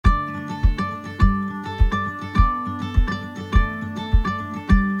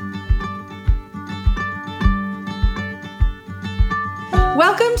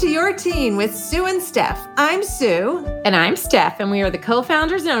Welcome to Your Teen with Sue and Steph. I'm Sue. And I'm Steph, and we are the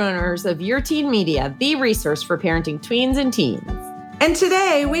co-founders and owners of Your Teen Media, the resource for parenting tweens and teens. And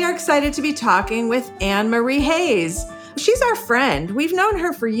today we are excited to be talking with Anne-Marie Hayes. She's our friend. We've known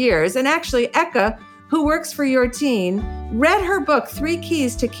her for years, and actually Eka, who works for Your Teen, read her book, 3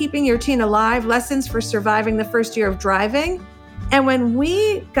 Keys to Keeping Your Teen Alive, Lessons for Surviving the First Year of Driving. And when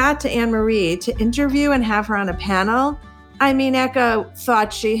we got to Anne-Marie to interview and have her on a panel, Eka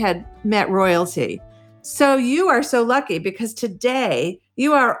thought she had met royalty. So you are so lucky because today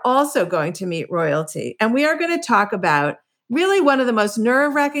you are also going to meet royalty. And we are going to talk about really one of the most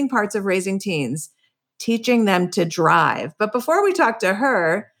nerve-wracking parts of raising teens, teaching them to drive. But before we talk to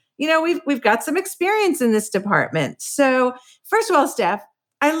her, we've got some experience in this department. So first of all, Steph,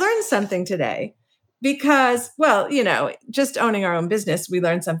 I learned something today because, just owning our own business, we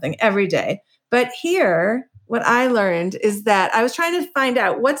learn something every day. But here, what I learned is that I was trying to find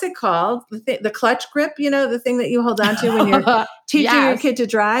out, what's it called? The clutch grip, the thing that you hold on to when you're teaching your kid to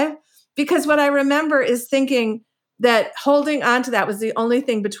drive. Because what I remember is thinking that holding on to that was the only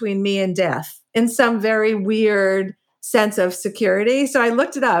thing between me and death in some very weird sense of security. So I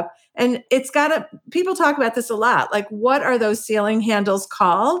looked it up and people talk about this a lot. Like, what are those ceiling handles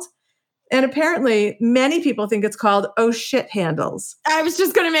called? And apparently many people think it's called oh shit handles. I was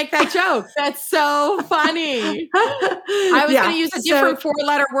just going to make that joke. That's so funny. I was going to use a different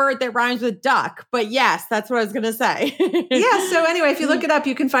 4-letter word that rhymes with duck, but yes, that's what I was going to say. Yeah. So anyway, if you look it up,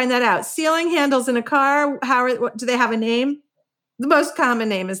 you can find that out. Ceiling handles in a car. Do they have a name? The most common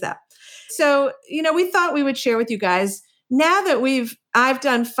name is that. So, we thought we would share with you guys now that I've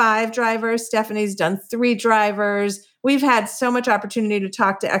done 5 drivers. Stephanie's done 3 drivers. We've had so much opportunity to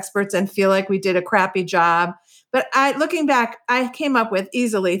talk to experts and feel like we did a crappy job. But looking back, I came up with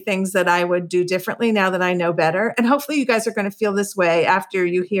easily things that I would do differently now that I know better. And hopefully you guys are going to feel this way after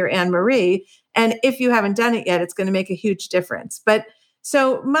you hear Anne-Marie. And if you haven't done it yet, it's going to make a huge difference. But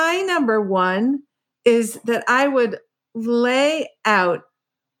so my number 1 is that I would lay out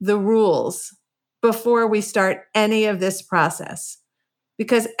the rules before we start any of this process.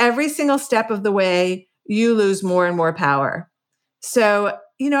 Because every single step of the way, you lose more and more power. So,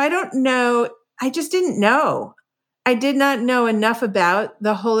 I don't know. I just didn't know. I did not know enough about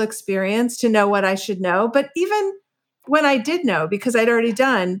the whole experience to know what I should know. But even when I did know, because I'd already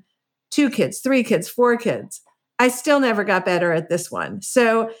done 2 kids, 3 kids, 4 kids, I still never got better at this one.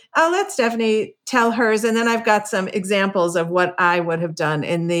 So I'll let Stephanie tell hers. And then I've got some examples of what I would have done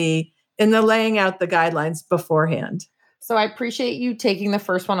in the laying out the guidelines beforehand. So I appreciate you taking the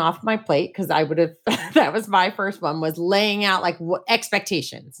first one off my plate because I would have, that was my first one, was laying out like what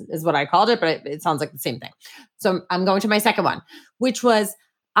expectations is what I called it, but it sounds like the same thing. So I'm going to my second one, which was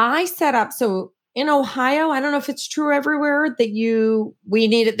I set up, so in Ohio, I don't know if it's true everywhere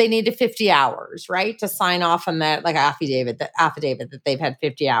that they needed 50 hours, right? To sign off on that, like affidavit that they've had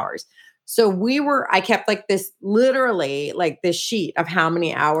 50 hours. So I kept like this, literally like this sheet of how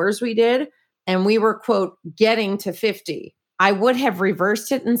many hours we did. And we were, quote, getting to 50. I would have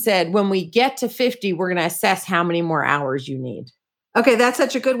reversed it and said, when we get to 50, we're going to assess how many more hours you need. Okay, that's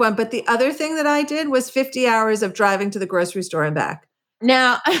such a good one. But the other thing that I did was 50 hours of driving to the grocery store and back.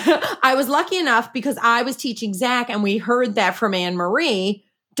 Now, I was lucky enough because I was teaching Zach and we heard that from Anne-Marie.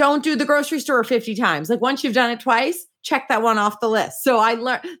 Don't do the grocery store 50 times. Like once you've done it twice, check that one off the list. So I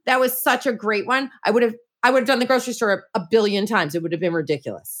learned that was such a great one. I would have done the grocery store a billion times. It would have been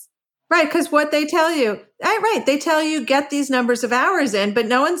ridiculous. Right, because what they tell you, they tell you get these numbers of hours in, but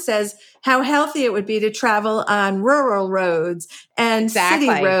no one says how healthy it would be to travel on rural roads and city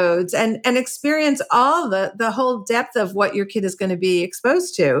roads and experience all the whole depth of what your kid is going to be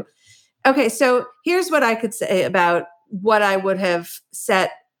exposed to. Okay, so here's what I could say about what I would have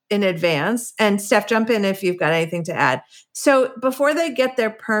set in advance. And Steph, jump in if you've got anything to add. So before they get their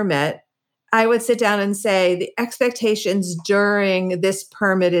permit, I would sit down and say the expectations during this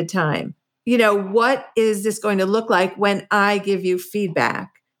permitted time. What is this going to look like when I give you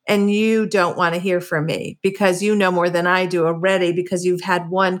feedback and you don't want to hear from me because you know more than I do already because you've had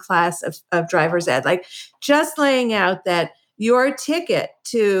one class of driver's ed. Like just laying out that your ticket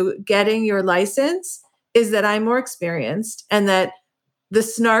to getting your license is that I'm more experienced and that the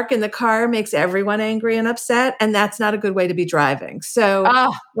snark in the car makes everyone angry and upset. And that's not a good way to be driving. So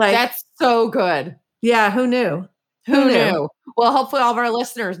that's so good. Yeah. Who knew? Who knew? Well, hopefully all of our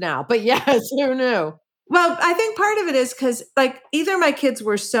listeners now, but yes, who knew? Well, I think part of it is because either my kids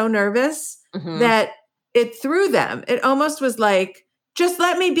were so nervous that it threw them. It almost was like, just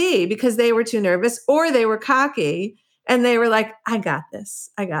let me be because they were too nervous or they were cocky and they were like, I got this.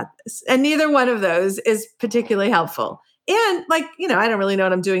 And neither one of those is particularly helpful. And like, I don't really know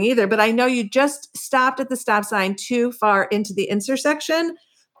what I'm doing either, but I know you just stopped at the stop sign too far into the intersection.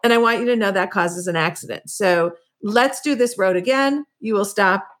 And I want you to know that causes an accident. So let's do this road again. You will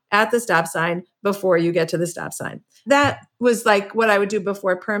stop at the stop sign before you get to the stop sign. That was like what I would do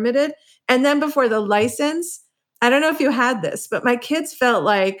before permitted. And then before the license, I don't know if you had this, but my kids felt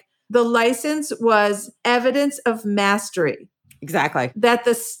like the license was evidence of mastery. Exactly. That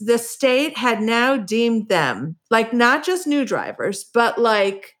the state had now deemed them like not just new drivers, but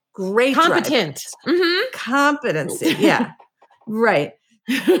like great competent. Competency. Yeah. Right.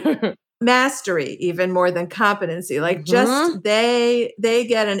 Mastery, even more than competency. Like just they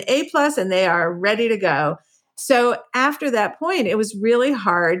get an A+ and they are ready to go. So after that point, it was really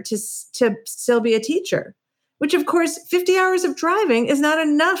hard to still be a teacher, which of course, 50 hours of driving is not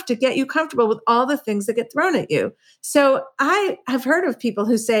enough to get you comfortable with all the things that get thrown at you. So I have heard of people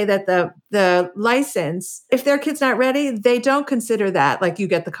who say that the license, if their kid's not ready, they don't consider that like you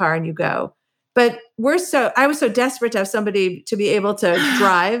get the car and you go. But I was so desperate to have somebody to be able to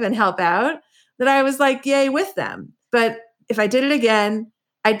drive and help out that I was like, yay with them. But if I did it again,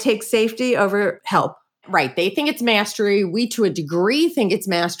 I'd take safety over help. Right. They think it's mastery. We, to a degree, think it's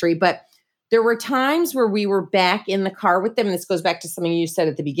mastery. But there were times where we were back in the car with them. And this goes back to something you said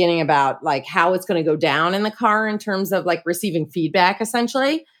at the beginning about like how it's going to go down in the car in terms of like receiving feedback,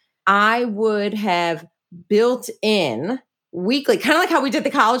 essentially. I would have built in weekly, kind of like how we did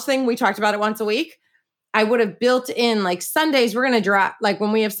the college thing. We talked about it once a week. I would have built in like Sundays, we're going to drop, like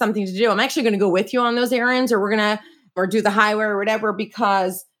when we have something to do, I'm actually going to go with you on those errands, or do the highway or whatever,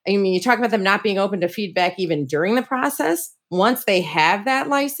 because I mean, you talk about them not being open to feedback even during the process. Once they have that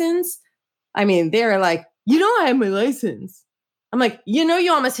license, I mean, they're like, I have my license. I'm like,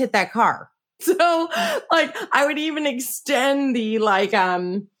 you almost hit that car. So like, I would even extend the like,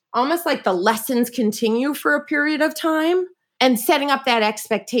 almost like the lessons continue for a period of time and setting up that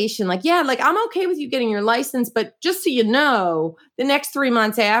expectation. Like, yeah, like I'm okay with you getting your license, but just so you know, the next 3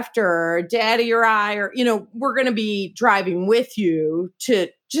 months after Daddy or I, or, we're going to be driving with you to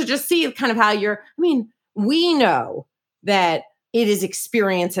just see kind of how we know that it is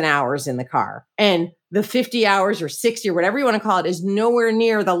experience and hours in the car. And the 50 hours or 60 or whatever you want to call it is nowhere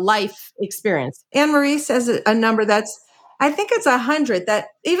near the life experience. Anne Marie says a number I think it's 100, that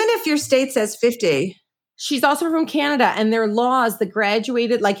even if your state says 50. She's also from Canada, and their laws, the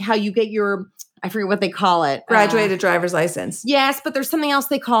graduated, like how you get your, I forget what they call it. Graduated driver's license. Yes, but there's something else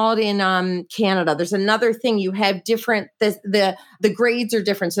they call it in Canada. There's another thing. You have different, the grades are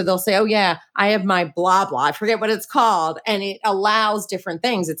different. So they'll say, oh yeah, I have my blah, blah. I forget what it's called. And it allows different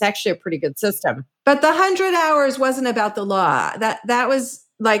things. It's actually a pretty good system. But the 100 hours wasn't about the law. That was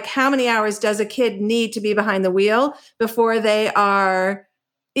like, how many hours does a kid need to be behind the wheel before they are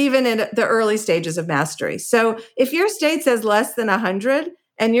even in the early stages of mastery? So if your state says less than 100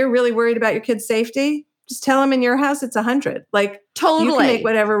 and you're really worried about your kid's safety, just tell them in your house it's 100. Like, totally. You can make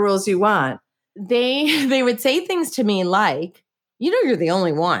whatever rules you want. They would say things to me like, you're the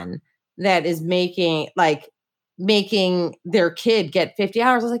only one that is making their kid get 50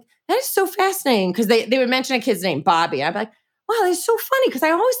 hours. I was like, that is so fascinating. Because they would mention a kid's name, Bobby. I'd be like, wow, that's so funny, because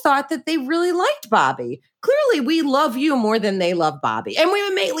I always thought that they really liked Bobby. Clearly, we love you more than they love Bobby. And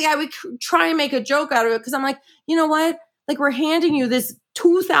I would try and make a joke out of it, because I'm like, you know what? Like, we're handing you this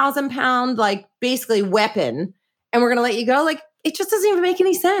 2,000-pound, like, basically weapon, and we're going to let you go. Like, it just doesn't even make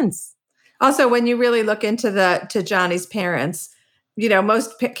any sense. Also, when you really look into Johnny's parents,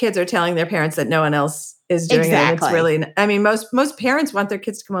 most kids are telling their parents that no one else is doing it. It's really, I mean, most parents want their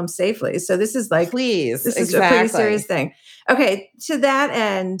kids to come home safely. So this is like, please, this is a pretty serious thing. Okay. To that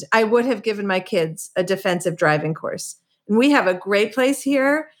end, I would have given my kids a defensive driving course. And we have a great place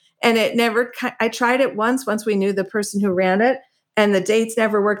here, and I tried it once we knew the person who ran it, and the dates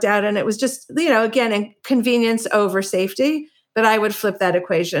never worked out. And it was just, again, convenience over safety. But I would flip that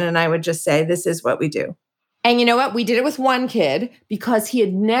equation and I would just say, this is what we do. And you know what? We did it with one kid because he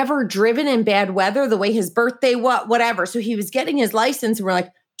had never driven in bad weather, the way his birthday, whatever. So he was getting his license, and we're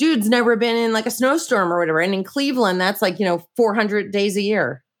like, dude's never been in like a snowstorm or whatever. And in Cleveland, that's like, 400 days a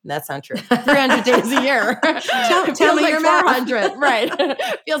year. That's not true. 300 days a year. Tell me like your 400. Right.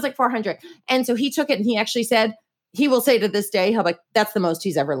 Feels like 400. And so he took it, and he actually said, he will say to this day, he'll be like, that's the most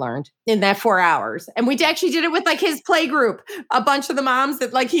he's ever learned in that 4 hours. And we actually did it with like his play group. A bunch of the moms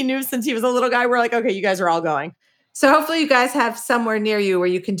that like he knew since he was a little guy were like, okay, you guys are all going. So hopefully you guys have somewhere near you where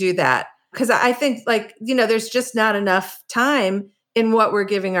you can do that. Because I think there's just not enough time in what we're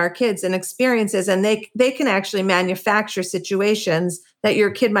giving our kids and experiences. And they can actually manufacture situations that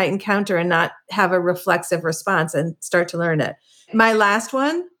your kid might encounter and not have a reflexive response and start to learn it. My last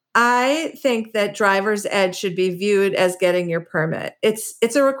one, I think that driver's ed should be viewed as getting your permit.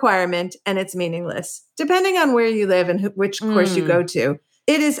 It's a requirement and it's meaningless, depending on where you live and which course you go to.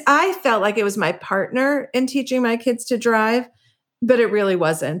 I felt like it was my partner in teaching my kids to drive, but it really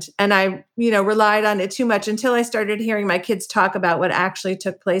wasn't. And I, relied on it too much until I started hearing my kids talk about what actually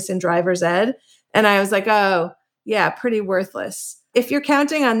took place in driver's ed. And I was like, oh, yeah, pretty worthless. If you're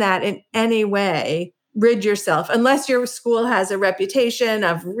counting on that in any way, rid yourself. Unless your school has a reputation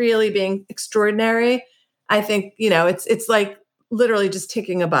of really being extraordinary, I think, it's like literally just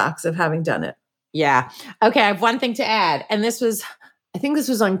ticking a box of having done it. Yeah. Okay. I have one thing to add. And I think this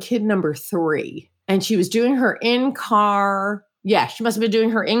was on kid number 3. And she was doing her in-car. Yeah, she must have been doing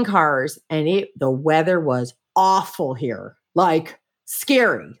her in-cars. And the weather was awful here. Like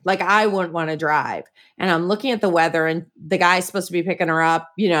scary. Like I wouldn't want to drive. And I'm looking at the weather and the guy's supposed to be picking her up,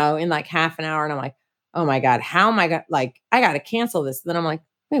 in like half an hour. And I'm like, oh my God, how am I going to, I got to cancel this. Then I'm like,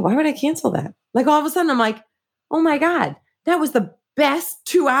 wait, why would I cancel that? Like all of a sudden I'm like, oh my God, that was the best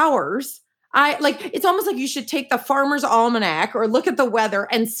 2 hours. It's almost like you should take the Farmer's Almanac or look at the weather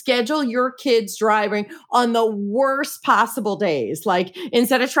and schedule your kids driving on the worst possible days. Like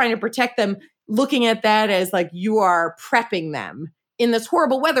instead of trying to protect them, looking at that as like you are prepping them in this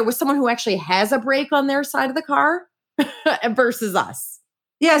horrible weather with someone who actually has a brake on their side of the car versus us.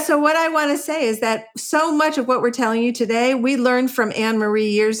 Yeah. So what I want to say is that so much of what we're telling you today, we learned from Anne Marie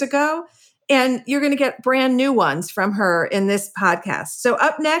years ago, and you're going to get brand new ones from her in this podcast. So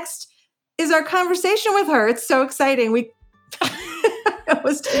up next is our conversation with her. It's so exciting. It's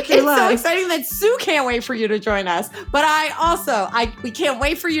so exciting that Sue can't wait for you to join us. But we can't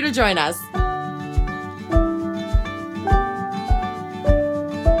wait for you to join us.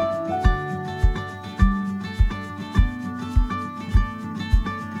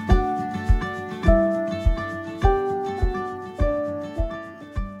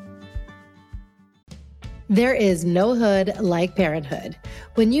 There is no hood like parenthood.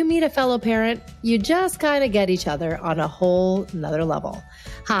 When you meet a fellow parent, you just kind of get each other on a whole nother level.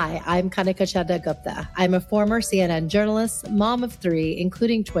 Hi, I'm Kanika Chadda Gupta. I'm a former CNN journalist, mom of 3,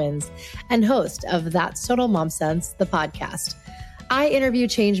 including twins, and host of That's Total Mom Sense, the podcast. I interview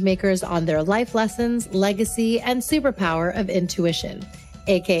changemakers on their life lessons, legacy, and superpower of intuition,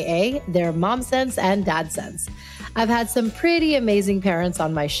 aka their mom sense and dad sense. I've had some pretty amazing parents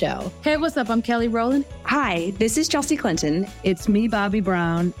on my show. Hey, what's up? I'm Kelly Rowland. Hi, this is Chelsea Clinton. It's me, Bobby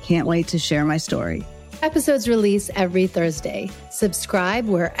Brown. Can't wait to share my story. Episodes release every Thursday. Subscribe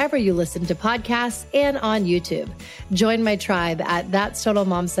wherever you listen to podcasts and on YouTube. Join my tribe at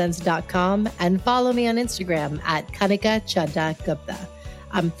thatstotalmomsense.com and follow me on Instagram at Kanika Chadda Gupta.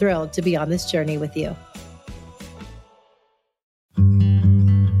 I'm thrilled to be on this journey with you.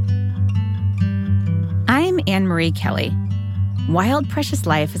 I'm Anne Marie Kelly. Wild Precious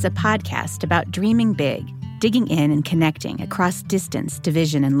Life is a podcast about dreaming big, digging in and connecting across distance,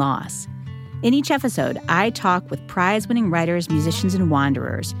 division, and loss. In each episode, I talk with prize-winning writers, musicians, and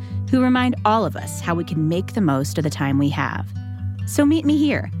wanderers who remind all of us how we can make the most of the time we have. So meet me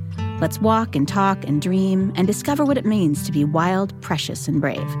here. Let's walk and talk and dream and discover what it means to be wild, precious, and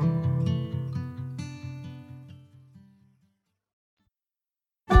brave.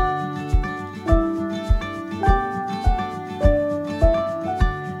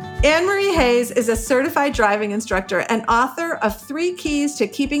 Anne Marie Hayes is a certified driving instructor and author of 3 Keys to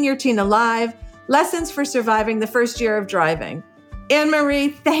Keeping Your Teen Alive, Lessons for Surviving the First Year of Driving. Anne Marie,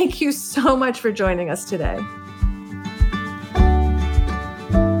 thank you so much for joining us today.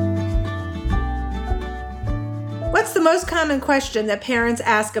 What's the most common question that parents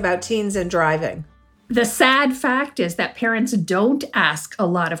ask about teens and driving? The sad fact is that parents don't ask a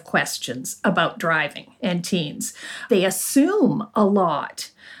lot of questions about driving and teens. They assume a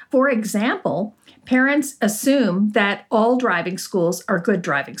lot. For example, parents assume that all driving schools are good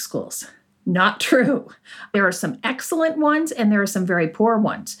driving schools. Not true. There are some excellent ones and there are some very poor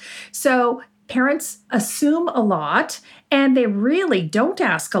ones. So parents assume a lot and they really don't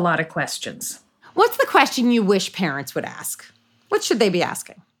ask a lot of questions. What's the question you wish parents would ask? What should they be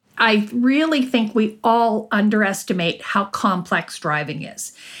asking? I really think we all underestimate how complex driving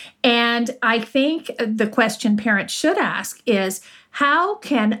is. And I think the question parents should ask is, how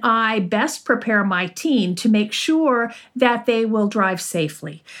can I best prepare my teen to make sure that they will drive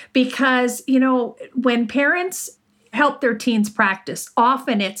safely? Because, when parents help their teens practice,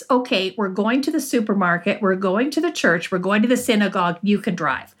 often it's, okay, we're going to the supermarket, we're going to the church, we're going to the synagogue, you can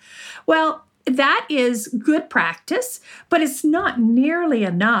drive. Well, that is good practice, but it's not nearly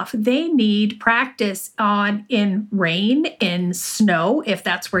enough. They need practice in rain, in snow, if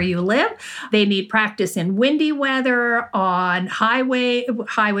that's where you live. They need practice in windy weather, on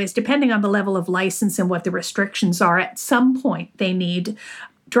highways, depending on the level of license and what the restrictions are. At some point, they need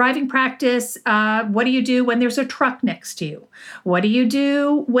driving practice. What do you do when there's a truck next to you? What do you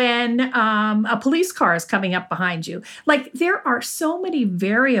do when a police car is coming up behind you? Like, there are so many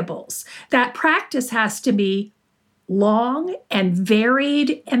variables that practice has to be long and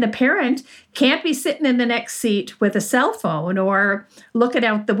varied, and the parent can't be sitting in the next seat with a cell phone or looking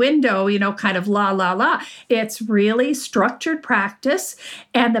out the window, kind of la, la, la. It's really structured practice,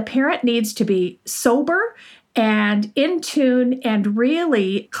 and the parent needs to be sober and in tune and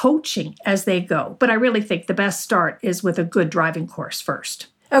really coaching as they go. But I really think the best start is with a good driving course first.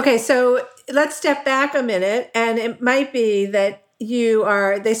 Okay, so let's step back a minute. And it might be that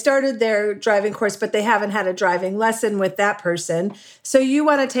they started their driving course, but they haven't had a driving lesson with that person. So you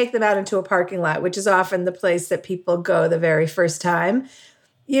want to take them out into a parking lot, which is often the place that people go the very first time.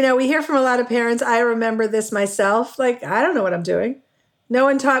 We hear from a lot of parents, I remember this myself, like, I don't know what I'm doing. No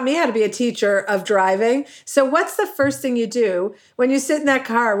one taught me how to be a teacher of driving. So what's the first thing you do when you sit in that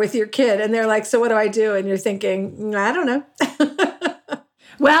car with your kid and they're like, so what do I do? And you're thinking, I don't know.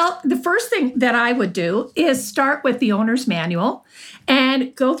 Well, the first thing that I would do is start with the owner's manual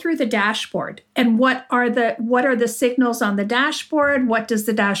and go through the dashboard. And what are the signals on the dashboard? What does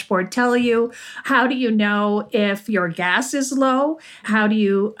the dashboard tell you? How do you know if your gas is low? How do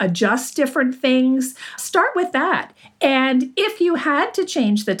you adjust different things? Start with that. And if you had to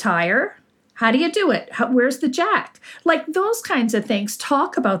change the tire, how do you do it? Where's the jack? Like those kinds of things.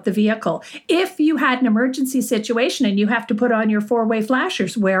 Talk about the vehicle. If you had an emergency situation and you have to put on your four-way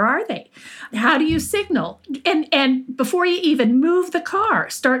flashers, where are they? How do you signal? And before you even move the car,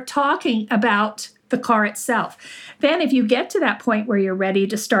 start talking about the car itself. Then if you get to that point where you're ready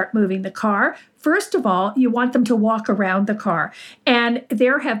to start moving the car, first of all, you want them to walk around the car. And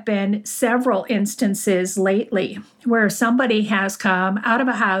there have been several instances lately where somebody has come out of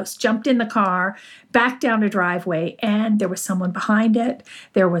a house, jumped in the car, back down a driveway, and there was someone behind it.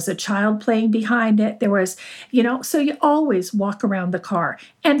 There was a child playing behind it. There was, so you always walk around the car.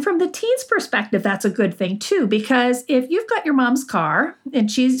 And from the teen's perspective, that's a good thing too, because if you've got your mom's car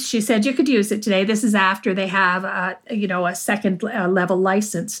and she said you could use it today, this is after they have a second level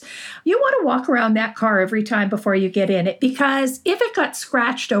license. You want to walk around that car every time before you get in it, because if it got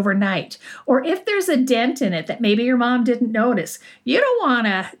scratched overnight, or if there's a dent in it that maybe your mom didn't notice, you don't want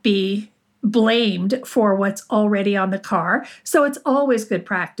to be blamed for what's already on the car. So it's always good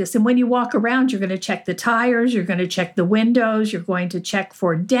practice. And when you walk around, you're going to check the tires, you're going to check the windows, you're going to check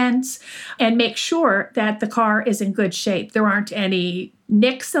for dents and make sure that the car is in good shape. There aren't any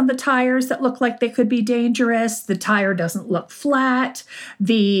nicks on the tires that look like they could be dangerous. The tire doesn't look flat.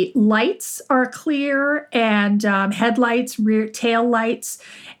 The lights are clear, and headlights, rear tail lights,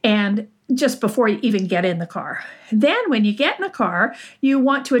 and just before you even get in the car. Then when you get in the car, you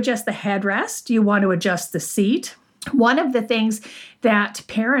want to adjust the headrest, you want to adjust the seat. One of the things that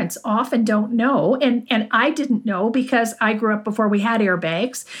parents often don't know, and I didn't know because I grew up before we had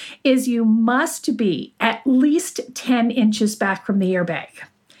airbags, is you must be at least 10 inches back from the airbag.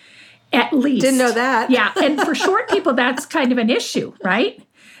 At least. Didn't know that. Yeah, and for short people, that's kind of an issue, right?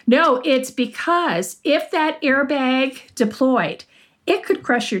 No, it's because if that airbag deployed, it could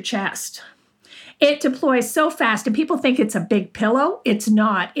crush your chest. It deploys so fast, and people think it's a big pillow. It's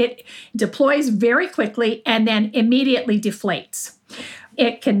not. It deploys very quickly and then immediately deflates.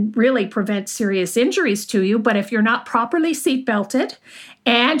 It can really prevent serious injuries to you, but if you're not properly seat belted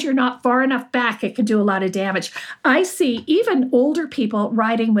and you're not far enough back, it can do a lot of damage. I see even older people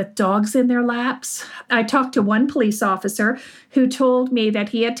riding with dogs in their laps. I talked to one police officer who told me that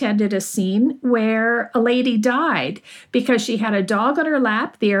he attended a scene where a lady died because she had a dog on her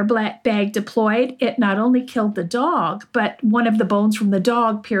lap, the airbag deployed. It not only killed the dog, but one of the bones from the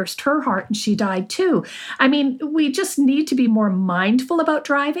dog pierced her heart and she died too. I mean, we just need to be more mindful about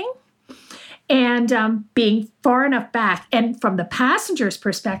driving and being far enough back. And from the passenger's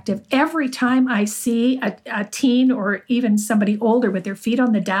perspective, every time I see a teen or even somebody older with their feet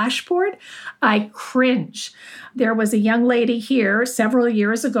on the dashboard, I cringe. There was a young lady here several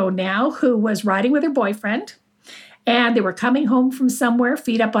years ago now who was riding with her boyfriend, and they were coming home from somewhere,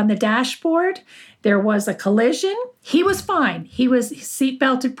 feet up on the dashboard. There was a collision. He was fine. He was seat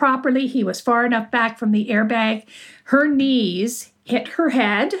belted properly. He was far enough back from the airbag. Her knees hit her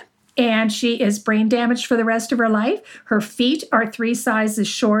head, and she is brain damaged for the rest of her life. Her feet are 3 sizes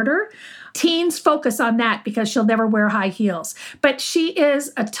shorter. Teens focus on that because she'll never wear high heels. But she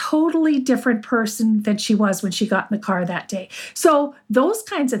is a totally different person than she was when she got in the car that day. So those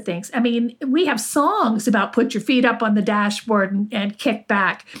kinds of things. I mean, we have songs about put your feet up on the dashboard and kick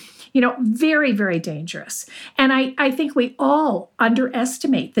back. Very, very dangerous. And I think we all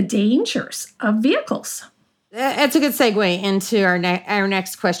underestimate the dangers of vehicles. That's a good segue into our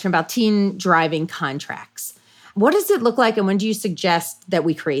next question about teen driving contracts. What does it look like, and when do you suggest that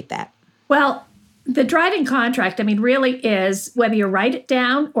we create that? Well, the driving contract, really is whether you write it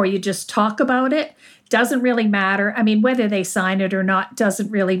down or you just talk about it, doesn't really matter. Whether they sign it or not doesn't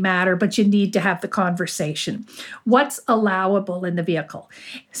really matter, but you need to have the conversation. What's allowable in the vehicle?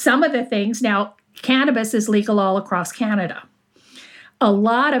 Some of the things, now, cannabis is legal all across Canada.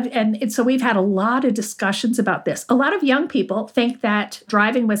 And so we've had a lot of discussions about this. A lot of young people think that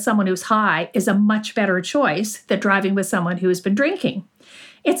driving with someone who's high is a much better choice than driving with someone who has been drinking.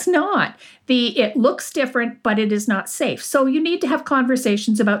 It's not. It looks different, but it is not safe. So you need to have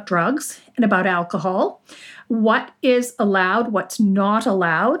conversations about drugs and about alcohol. What is allowed, what's not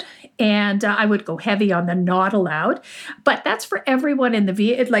allowed. And I would go heavy on the not allowed. But that's for everyone in the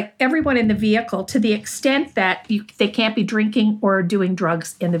vehicle, to the extent that they can't be drinking or doing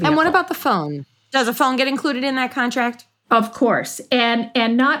drugs in the vehicle. And what about the phone? Does a phone get included in that contract? Of course. And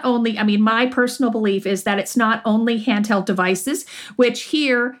not only, my personal belief is that it's not only handheld devices, which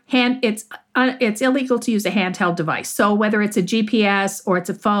here, it's illegal to use a handheld device. So whether it's a GPS or it's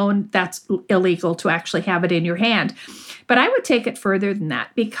a phone, that's illegal to actually have it in your hand. But I would take it further than that,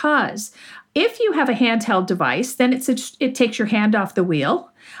 because if you have a handheld device, then it takes your hand off the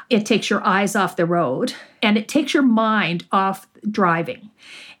wheel, it takes your eyes off the road, and it takes your mind off driving.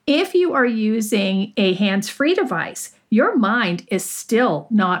 If you are using a hands-free device, your mind is still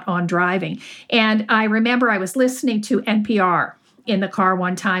not on driving. And I remember I was listening to NPR in the car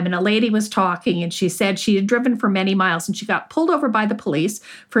one time, and a lady was talking, and she said she had driven for many miles, and she got pulled over by the police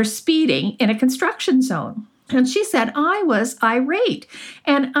for speeding in a construction zone. And she said, I was irate.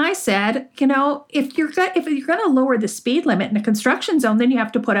 And I said, if you're going to lower the speed limit in a construction zone, then you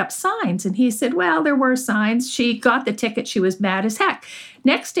have to put up signs. And he said, well, there were signs. She got the ticket. She was mad as heck.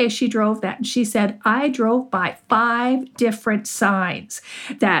 Next day, she drove that, and she said, I drove by 5 different signs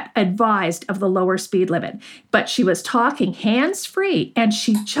that advised of the lower speed limit. But she was talking hands-free, and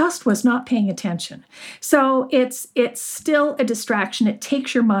she just was not paying attention. So it's still a distraction. It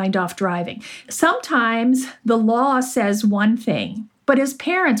takes your mind off driving. Sometimes the law says one thing, but as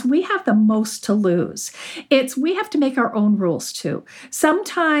parents, we have the most to lose. We have to make our own rules too,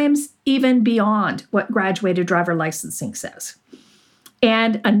 sometimes even beyond what graduated driver licensing says.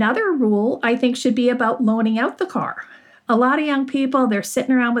 And another rule, I think, should be about loaning out the car. A lot of young people, they're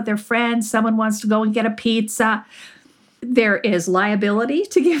sitting around with their friends. Someone wants to go and get a pizza. There is liability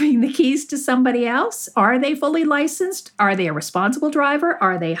to giving the keys to somebody else. Are they fully licensed? Are they a responsible driver?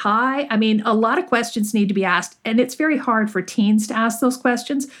 Are they high? A lot of questions need to be asked, and it's very hard for teens to ask those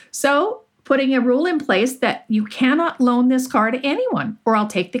questions. So putting a rule in place that you cannot loan this car to anyone, or I'll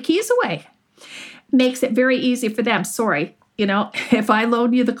take the keys away, makes it very easy for them. Sorry. If I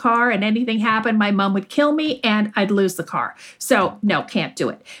loan you the car and anything happened, my mom would kill me and I'd lose the car. So no, can't do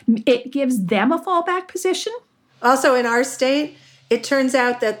it. It gives them a fallback position. Also, in our state, it turns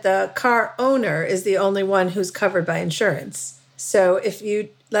out that the car owner is the only one who's covered by insurance. So if you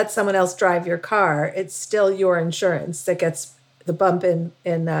let someone else drive your car, it's still your insurance that gets the bump in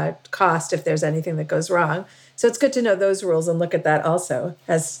cost if there's anything that goes wrong. So it's good to know those rules and look at that also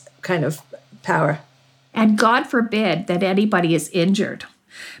as kind of power. And God forbid that anybody is injured,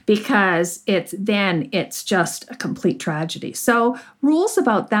 because it's just a complete tragedy. So rules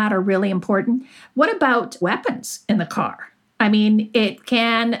about that are really important. What about weapons in the car?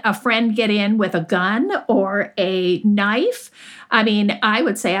 Can a friend get in with a gun or a knife? I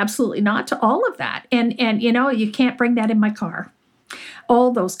would say absolutely not to all of that. And you can't bring that in my car.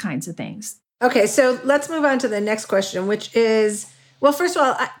 All those kinds of things. Okay, so let's move on to the next question, which is, well, first of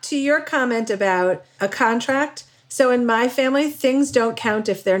all, to your comment about a contract. So in my family, things don't count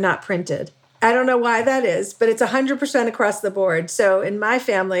if they're not printed. I don't know why that is, but it's 100% across the board. So in my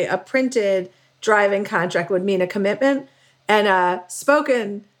family, a printed driving contract would mean a commitment, and a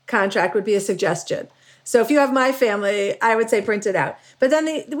spoken contract would be a suggestion. So if you have my family, I would say print it out. But then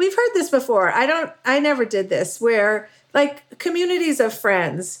we've heard this before. I never did this, where like communities of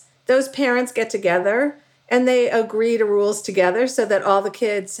friends, those parents get together and they agree to rules together so that all the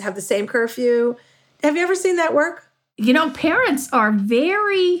kids have the same curfew. Have you ever seen that work? Parents are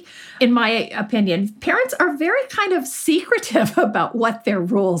very, in my opinion, parents are very kind of secretive about what their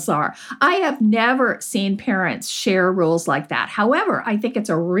rules are. I have never seen parents share rules like that. However, I think it's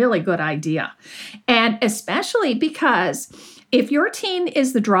a really good idea. And especially because if your teen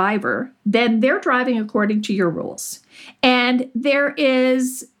is the driver, then they're driving according to your rules. And there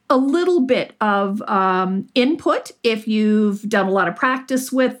is a little bit of input. If you've done a lot of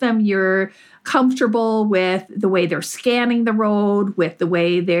practice with them, you're comfortable with the way they're scanning the road, with the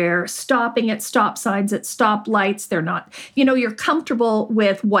way they're stopping at stop signs, at stoplights. They're not, you're comfortable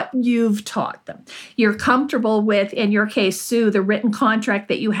with what you've taught them. You're comfortable with, in your case, Sue, the written contract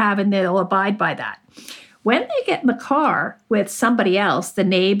that you have, and they'll abide by that. When they get in the car with somebody else, the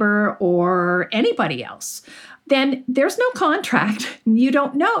neighbor or anybody else, then there's no contract. You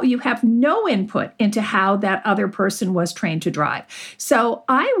don't know. You have no input into how that other person was trained to drive. So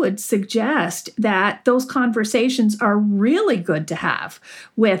I would suggest that those conversations are really good to have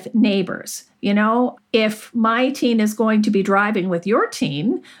with neighbors. If my teen is going to be driving with your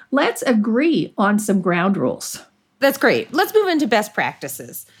teen, let's agree on some ground rules. That's great. Let's move into best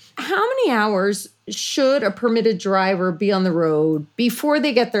practices. How many hours should a permitted driver be on the road before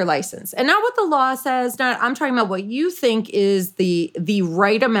they get their license? And not what the law says. I'm talking about what you think is the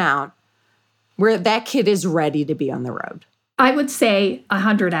right amount where that kid is ready to be on the road. I would say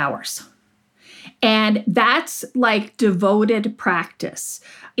 100 hours. And that's like devoted practice.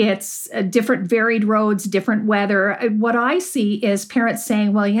 It's different varied roads, different weather. What I see is parents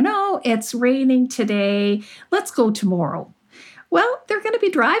saying, well, it's raining today. Let's go tomorrow. Well, they're going to be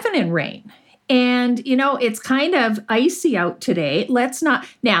driving in rain. And, it's kind of icy out today. Let's not.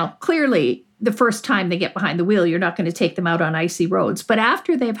 Now, clearly, the first time they get behind the wheel, you're not going to take them out on icy roads. But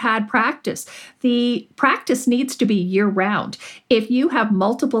after they've had practice, the practice needs to be year-round. If you have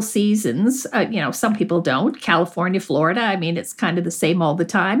multiple seasons, some people don't. California, Florida, it's kind of the same all the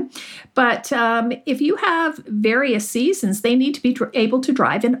time. But if you have various seasons, they need to be able to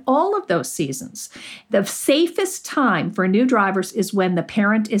drive in all of those seasons. The safest time for new drivers is when the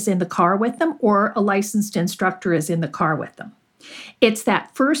parent is in the car with them or a licensed instructor is in the car with them. It's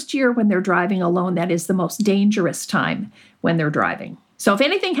that first year when they're driving alone that is the most dangerous time when they're driving. So if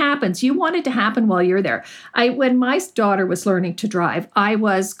anything happens, you want it to happen while you're there. When my daughter was learning to drive, I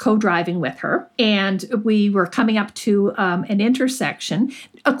was co-driving with her, and we were coming up to an intersection,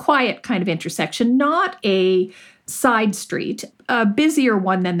 a quiet kind of intersection, not a side street, a busier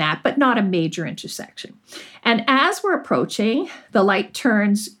one than that, but not a major intersection. And as we're approaching, the light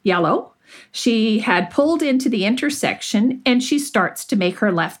turns yellow. She had pulled into the intersection and she starts to make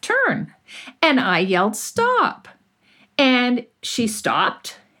her left turn. And I yelled, stop. And she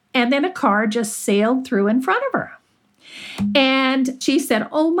stopped. And then a car just sailed through in front of her. And she said,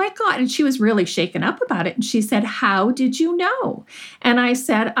 oh my God. And she was really shaken up about it. And she said, how did you know? And I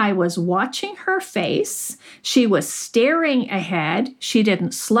said, I was watching her face. She was staring ahead. She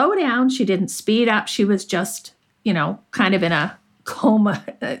didn't slow down. She didn't speed up. She was just, kind of in a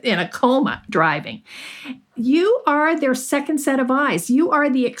coma driving. You are their second set of eyes. You are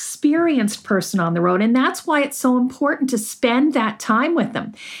the experienced person on the road. And that's why it's so important to spend that time with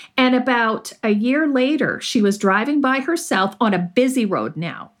them. And about a year later, she was driving by herself on a busy road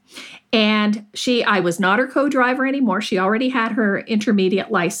now. And I was not her co-driver anymore. She already had her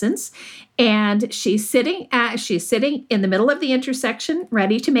intermediate license. And she's sitting in the middle of the intersection,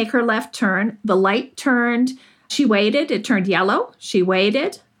 ready to make her left turn. The light turned. She waited. It turned yellow. She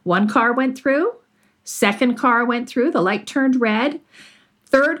waited. One car went through. Second car went through. The light turned red.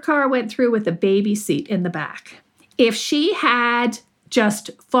 Third car went through with a baby seat in the back. If she had just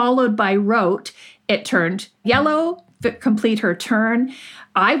followed by rote, it turned yellow, complete her turn,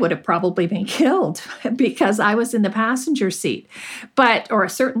 I would have probably been killed because I was in the passenger seat, or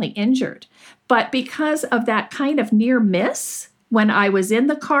certainly injured. But because of that kind of near miss, when I was in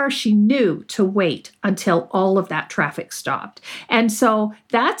the car, she knew to wait until all of that traffic stopped. And so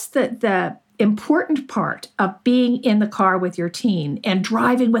that's the important part of being in the car with your teen and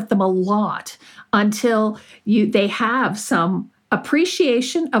driving with them a lot until they have some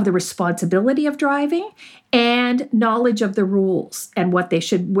appreciation of the responsibility of driving and knowledge of the rules and where they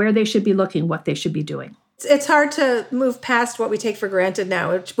should be looking, what they should be doing. It's hard to move past what we take for granted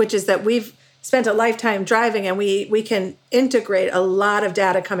now, which is that we've spent a lifetime driving and we can integrate a lot of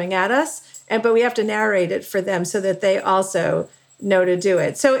data coming at us, but we have to narrate it for them so that they also know to do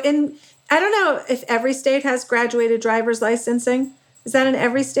it. So I don't know if every state has graduated driver's licensing. Is that in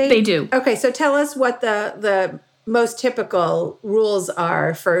every state? They do. Okay, so tell us what the most typical rules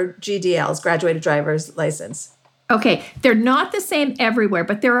are for GDLs, graduated driver's license. Okay, they're not the same everywhere,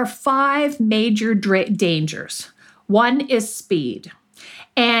 but there are 5 major dangers. One is speed.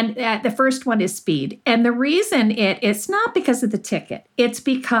 And the first one is speed. And the reason it's not because of the ticket. It's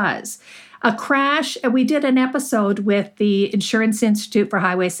because a crash, we did an episode with the Insurance Institute for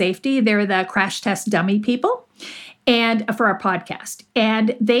Highway Safety. They're the crash test dummy people, and for our podcast.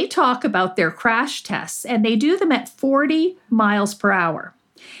 And they talk about their crash tests, and they do them at 40 miles per hour.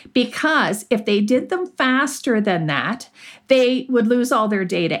 Because if they did them faster than that, they would lose all their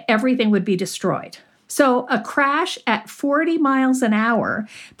data. Everything would be destroyed. So a crash at 40 miles an hour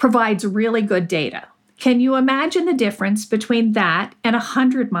provides really good data. Can you imagine the difference between that and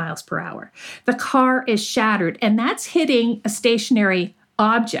 100 miles per hour? The car is shattered, and that's hitting a stationary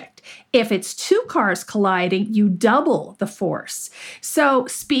object. If it's two cars colliding, you double the force. So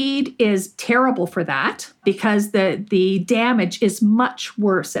speed is terrible for that because the damage is much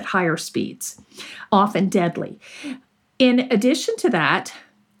worse at higher speeds, often deadly. In addition to that,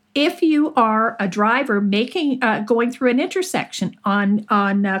 if you are a driver going through an intersection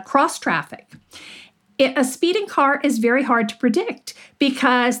on cross traffic, a speeding car is very hard to predict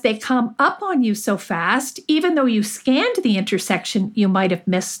because they come up on you so fast. Even though you scanned the intersection, you might have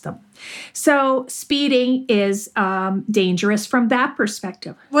missed them. So speeding is dangerous from that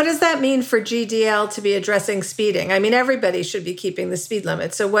perspective. What does that mean for GDL to be addressing speeding? I mean, everybody should be keeping the speed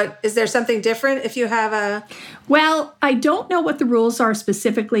limit. So is there something different if you have a... Well, I don't know what the rules are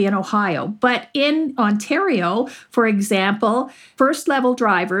specifically in Ohio, but in Ontario, for example, first level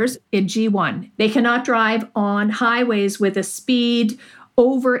drivers in G1, they cannot drive on highways with a speed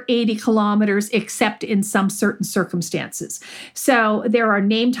over 80 kilometers, except in some certain circumstances. So there are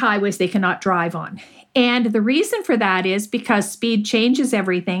named highways they cannot drive on. And the reason for that is because speed changes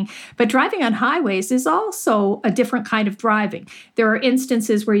everything, but driving on highways is also a different kind of driving. There are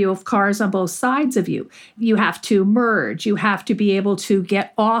instances where you have cars on both sides of you. You have to merge. You have to be able to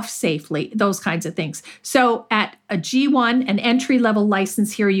get off safely, those kinds of things. So at a G1, an entry-level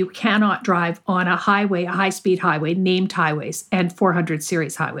license here, you cannot drive on a highway, a high-speed highway, named highways, and 400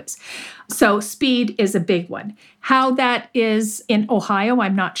 series highways. So speed is a big one. How that is in Ohio,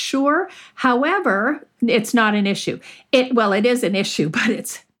 I'm not sure. However, it's not an issue. It is an issue, but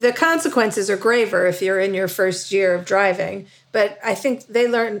it's... The consequences are graver if you're in your first year of driving. But I think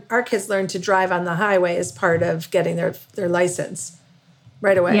our kids learn to drive on the highway as part of getting their license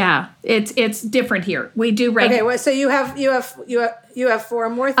right away. Yeah, it's different here. We do Okay, well, so you have four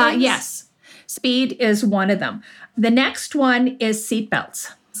more things? Yes. Speed is one of them. The next one is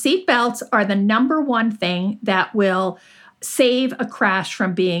seatbelts. Seatbelts are the number one thing that will save a crash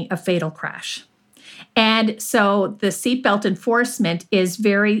from being a fatal crash. And so the seatbelt enforcement is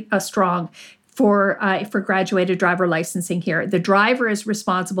very strong for graduated driver licensing here. The driver is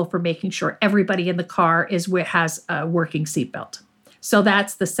responsible for making sure everybody in the car has a working seatbelt. So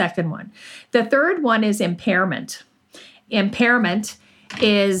that's the second one. The third one is impairment. Impairment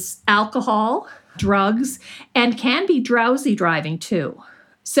is alcohol, drugs, and can be drowsy driving too.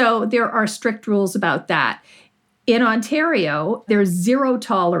 So there are strict rules about that. In Ontario, there's zero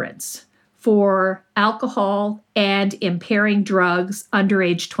tolerance for alcohol and impairing drugs under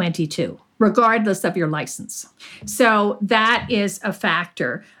age 22, regardless of your license. So that is a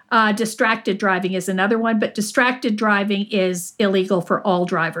factor. Distracted driving is another one, but distracted driving is illegal for all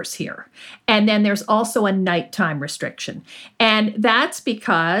drivers here. And then there's also a nighttime restriction. And that's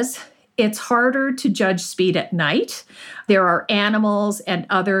because it's harder to judge speed at night. There are animals and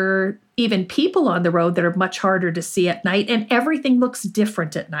other, even people on the road that are much harder to see at night, and everything looks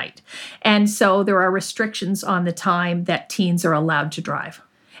different at night. And so there are restrictions on the time that teens are allowed to drive.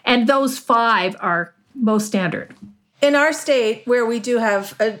 And those 5 are most standard. In our state, where we do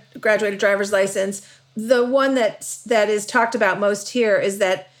have a graduated driver's license, the one that is talked about most here is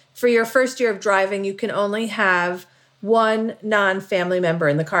that for your first year of driving, you can only have one non-family member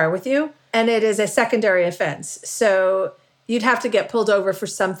in the car with you, and it is a secondary offense. So you'd have to get pulled over for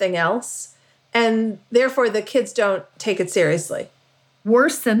something else, and therefore the kids don't take it seriously.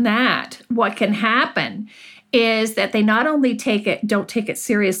 Worse than that, what can happen is that they not only don't take it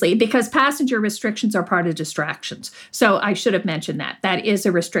seriously, because passenger restrictions are part of distractions. So I should have mentioned that. That is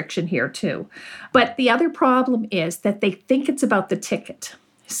a restriction here too. But the other problem is that they think it's about the ticket.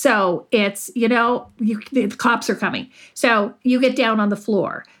 So it's, the cops are coming. So you get down on the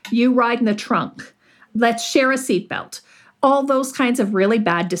floor, you ride in the trunk, let's share a seatbelt. All those kinds of really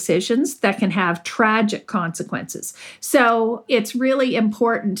bad decisions that can have tragic consequences. So it's really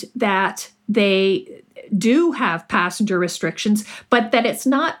important that they do have passenger restrictions, but that it's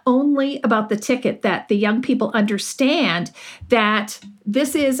not only about the ticket, that the young people understand that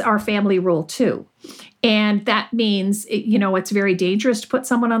this is our family rule too. And that means, it's very dangerous to put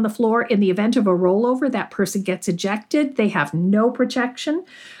someone on the floor. In the event of a rollover, that person gets ejected. They have no protection.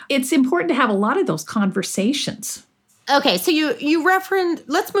 It's important to have a lot of those conversations. Okay, so you referenced,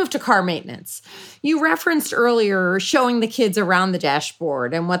 let's move to car maintenance. You referenced earlier showing the kids around the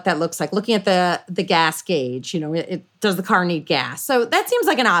dashboard and what that looks like, looking at the gas gauge. Does the car need gas? So that seems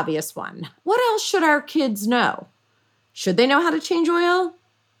like an obvious one. What else should our kids know? Should they know how to change oil?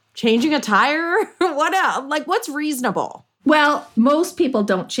 Changing a tire? What else? Like, what's reasonable? Well, most people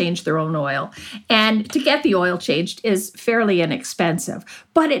don't change their own oil. And to get the oil changed is fairly inexpensive,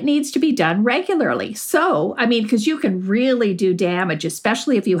 but it needs to be done regularly. So, because you can really do damage,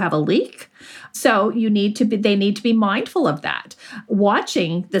 especially if you have a leak. So they need to be mindful of that.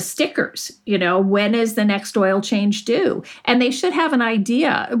 Watching the stickers, when is the next oil change due? And they should have an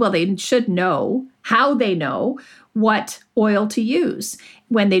idea. Well, they should know how they know what oil to use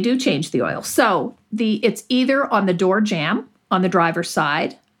when they do change the oil. So it's either on the door jamb on the driver's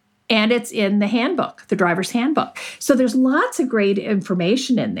side, and it's in the handbook, the driver's handbook. So there's lots of great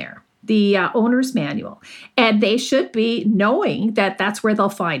information in there, the owner's manual, and they should be knowing that that's where they'll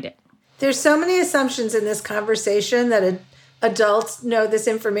find it. There's so many assumptions in this conversation that adults know this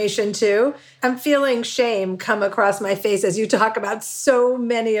information too. I'm feeling shame come across my face as you talk about so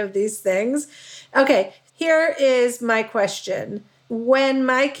many of these things. Okay, here is my question. When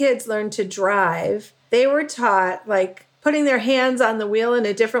my kids learned to drive, they were taught like putting their hands on the wheel in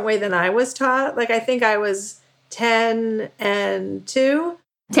a different way than I was taught. Like I think I was 10 and 2.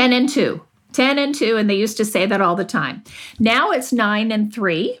 10 and 2. 10 and 2, and they used to say that all the time. Now it's 9 and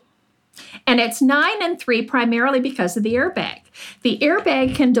 3. And it's 9 and 3 primarily because of the airbag. The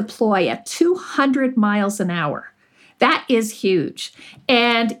airbag can deploy at 200 miles an hour. That is huge.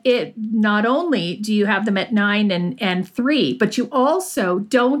 And it not only do you have them at 9 and 3, but you also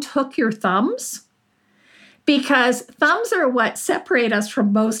don't hook your thumbs, because thumbs are what separate us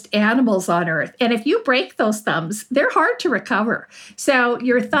from most animals on Earth. And if you break those thumbs, they're hard to recover. So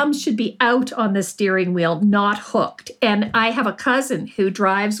your thumbs should be out on the steering wheel, not hooked. And I have a cousin who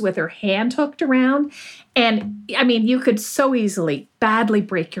drives with her hand hooked around. And you could so easily badly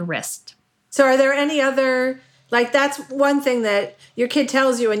break your wrist. So are there any other... Like, that's one thing that your kid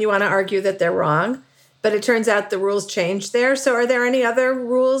tells you and you want to argue that they're wrong, but it turns out the rules changed there. So are there any other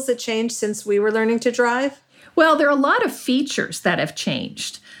rules that changed since we were learning to drive? Well, there are a lot of features that have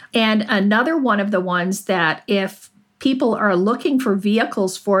changed. And another one of the ones that if people are looking for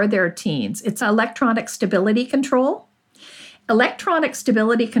vehicles for their teens, it's electronic stability control. Electronic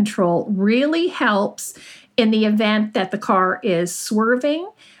stability control really helps in the event that the car is swerving,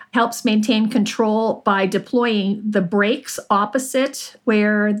 helps maintain control by deploying the brakes opposite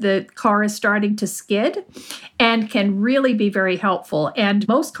where the car is starting to skid, and can really be very helpful. And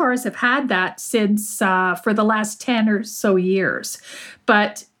most cars have had that since for the last 10 or so years.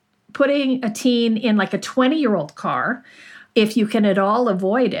 But putting a teen in like a 20-year-old car, if you can at all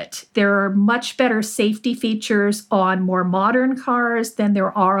avoid it, there are much better safety features on more modern cars than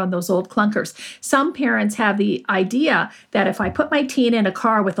there are on those old clunkers. Some parents have the idea that if I put my teen in a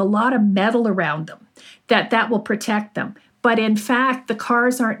car with a lot of metal around them, that will protect them. But in fact, the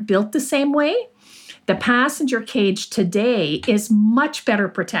cars aren't built the same way. The passenger cage today is much better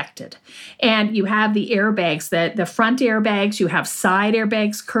protected. And you have the airbags, the front airbags, you have side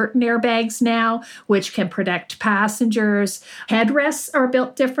airbags, curtain airbags now, which can protect passengers. Headrests are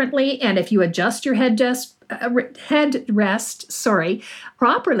built differently. And if you adjust your headrest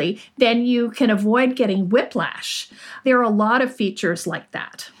properly, then you can avoid getting whiplash. There are a lot of features like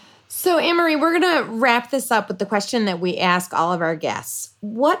that. So, Anne-Marie, we're going to wrap this up with the question that we ask all of our guests.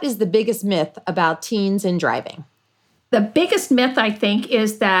 What is the biggest myth about teens and driving? The biggest myth, I think,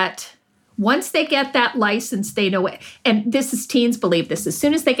 is that once they get that license, they know it. And teens believe this. As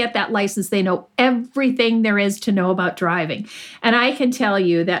soon as they get that license, they know everything there is to know about driving. And I can tell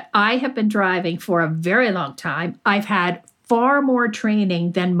you that I have been driving for a very long time. I've had far more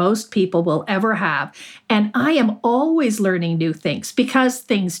training than most people will ever have. And I am always learning new things because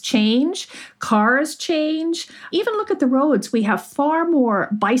things change, cars change. Even look at the roads. We have far more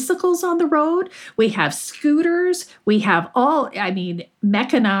bicycles on the road. We have scooters. We have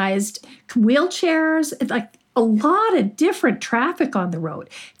mechanized wheelchairs, like a lot of different traffic on the road.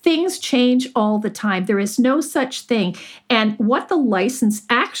 Things change all the time. There is no such thing. And what the license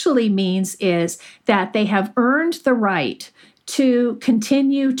actually means is that they have earned the right to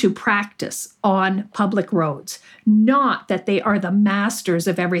continue to practice on public roads, not that they are the masters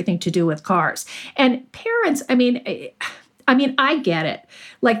of everything to do with cars. And parents, I mean, I get it.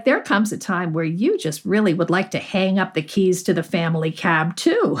 Like, there comes a time where you just really would like to hang up the keys to the family cab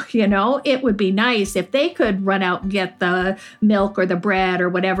too. You know, it would be nice if they could run out and get the milk or the bread or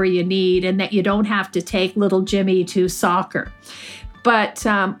whatever you need, and that you don't have to take little Jimmy to soccer. But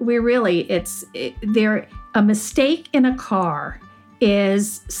a mistake in a car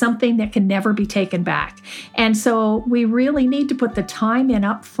is something that can never be taken back. And so we really need to put the time in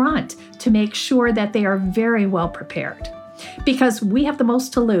up front to make sure that they are very well prepared, because we have the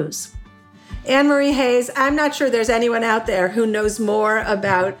most to lose. Anne Marie Hayes, I'm not sure there's anyone out there who knows more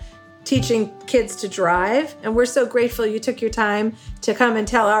about teaching kids to drive, and we're so grateful you took your time to come and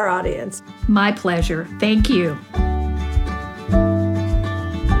tell our audience. My pleasure. Thank you.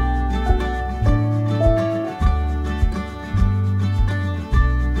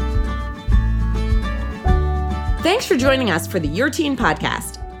 Thanks for joining us for the Your Teen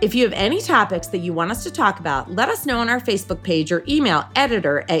Podcast. If you have any topics that you want us to talk about, let us know on our Facebook page or email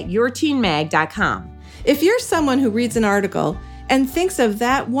editor@yourteenmag.com. If you're someone who reads an article and thinks of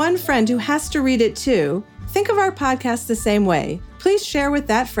that one friend who has to read it too, think of our podcast the same way. Please share with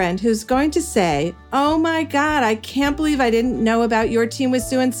that friend who's going to say, "Oh my God, I can't believe I didn't know about Your Teen with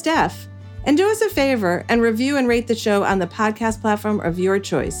Sue and Steph." And do us a favor and review and rate the show on the podcast platform of your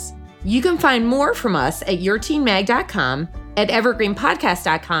choice. You can find more from us at yourteenmag.com, at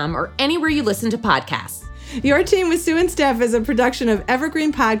evergreenpodcast.com, or anywhere you listen to podcasts. Your Teen with Sue and Steph is a production of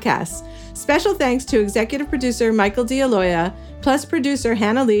Evergreen Podcasts. Special thanks to executive producer Michael D'Aloia, plus producer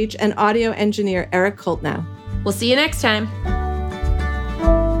Hannah Leach and audio engineer Eric Koltnow. We'll see you next time.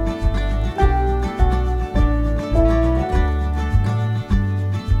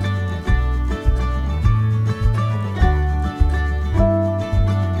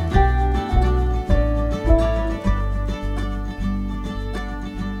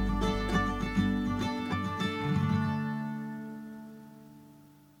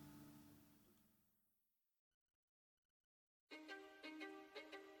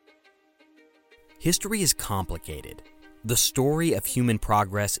 History is complicated. The story of human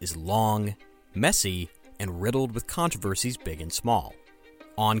progress is long, messy, and riddled with controversies big and small.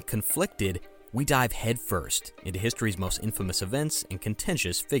 On Conflicted, we dive headfirst into history's most infamous events and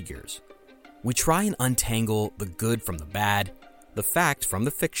contentious figures. We try and untangle the good from the bad, the fact from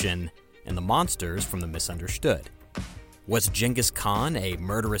the fiction, and the monsters from the misunderstood. Was Genghis Khan a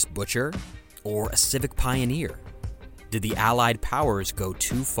murderous butcher or a civic pioneer? Did the Allied powers go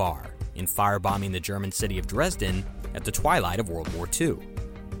too far in firebombing the German city of Dresden at the twilight of World War II?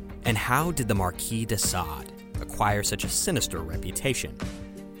 And how did the Marquis de Sade acquire such a sinister reputation?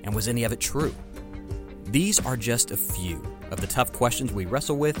 And was any of it true? These are just a few of the tough questions we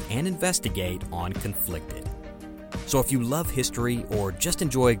wrestle with and investigate on Conflicted. So if you love history or just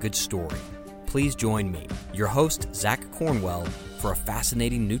enjoy a good story, please join me, your host, Zach Cornwell, for a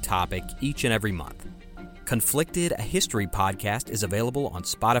fascinating new topic each and every month. Conflicted, a history podcast, is available on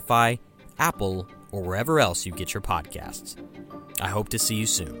Spotify, Apple, or wherever else you get your podcasts. I hope to see you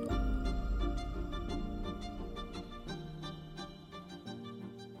soon.